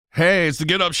Hey, it's the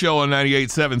Get Up Show on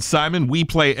 98.7. Simon, we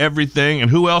play everything.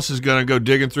 And who else is going to go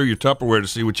digging through your Tupperware to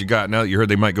see what you got now that you heard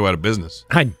they might go out of business?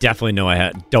 I definitely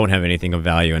know don't have anything of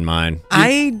value in mine.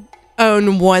 I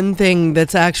own one thing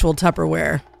that's actual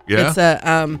Tupperware. Yeah? It's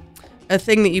a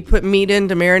thing that you put meat in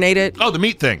to marinate it. Oh, the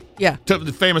meat thing. Yeah.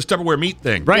 The famous Tupperware meat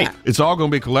thing. Right. Yeah. It's all going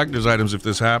to be collector's items if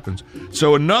this happens.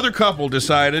 So another couple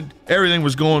decided everything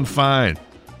was going fine.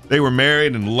 They were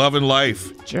married and loving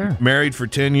life. Sure. Married for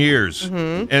 10 years.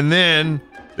 Mm-hmm. And then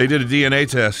they did a DNA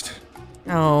test.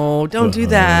 Oh, don't do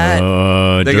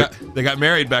that. They got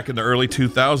married back in the early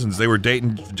 2000s. They were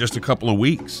dating for just a couple of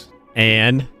weeks.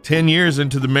 And 10 years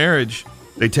into the marriage,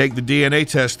 they take the DNA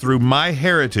test through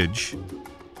MyHeritage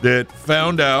that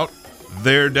found out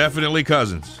they're definitely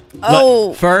cousins.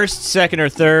 Oh, first, second, or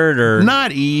third, or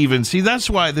Not even. See, that's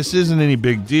why this isn't any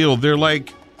big deal. They're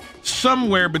like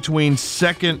somewhere between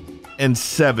second and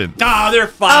seventh. they're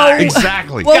fine.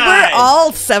 Exactly. well, guys. we're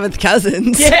all seventh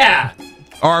cousins. Yeah.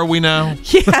 Are we now?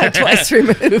 Yeah, twice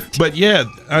removed. But yeah,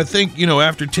 I think,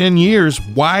 after 10 years,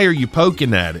 why are you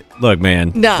poking at it? Look,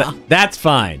 man. No. That's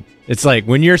fine. It's like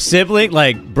when you're sibling,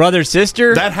 like brother,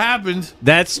 sister, That happened.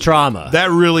 that's trauma. That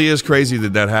really is crazy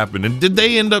that happened. And did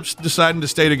they end up deciding to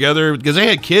stay together? Because they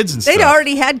had kids and They'd stuff.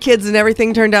 already had kids and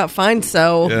everything turned out fine,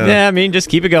 so. Yeah, I mean, just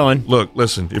keep it going. Look,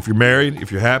 listen, if you're married,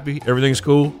 if you're happy, everything's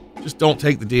cool, just don't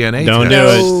take the DNA Don't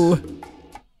test. do it. No.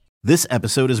 This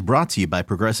episode is brought to you by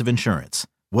Progressive Insurance.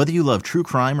 Whether you love true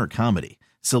crime or comedy,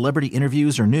 celebrity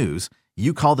interviews or news,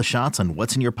 you call the shots on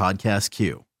what's in your podcast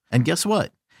queue. And guess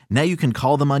what? Now you can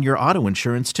call them on your auto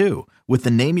insurance too with the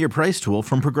Name Your Price tool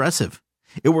from Progressive.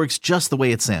 It works just the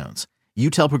way it sounds. You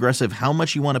tell Progressive how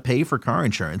much you want to pay for car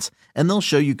insurance, and they'll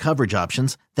show you coverage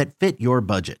options that fit your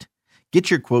budget. Get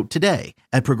your quote today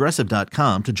at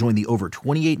Progressive.com to join the over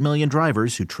 28 million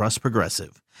drivers who trust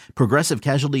Progressive. Progressive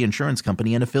Casualty Insurance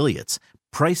Company and Affiliates.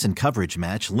 Price and coverage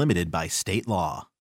match limited by state law.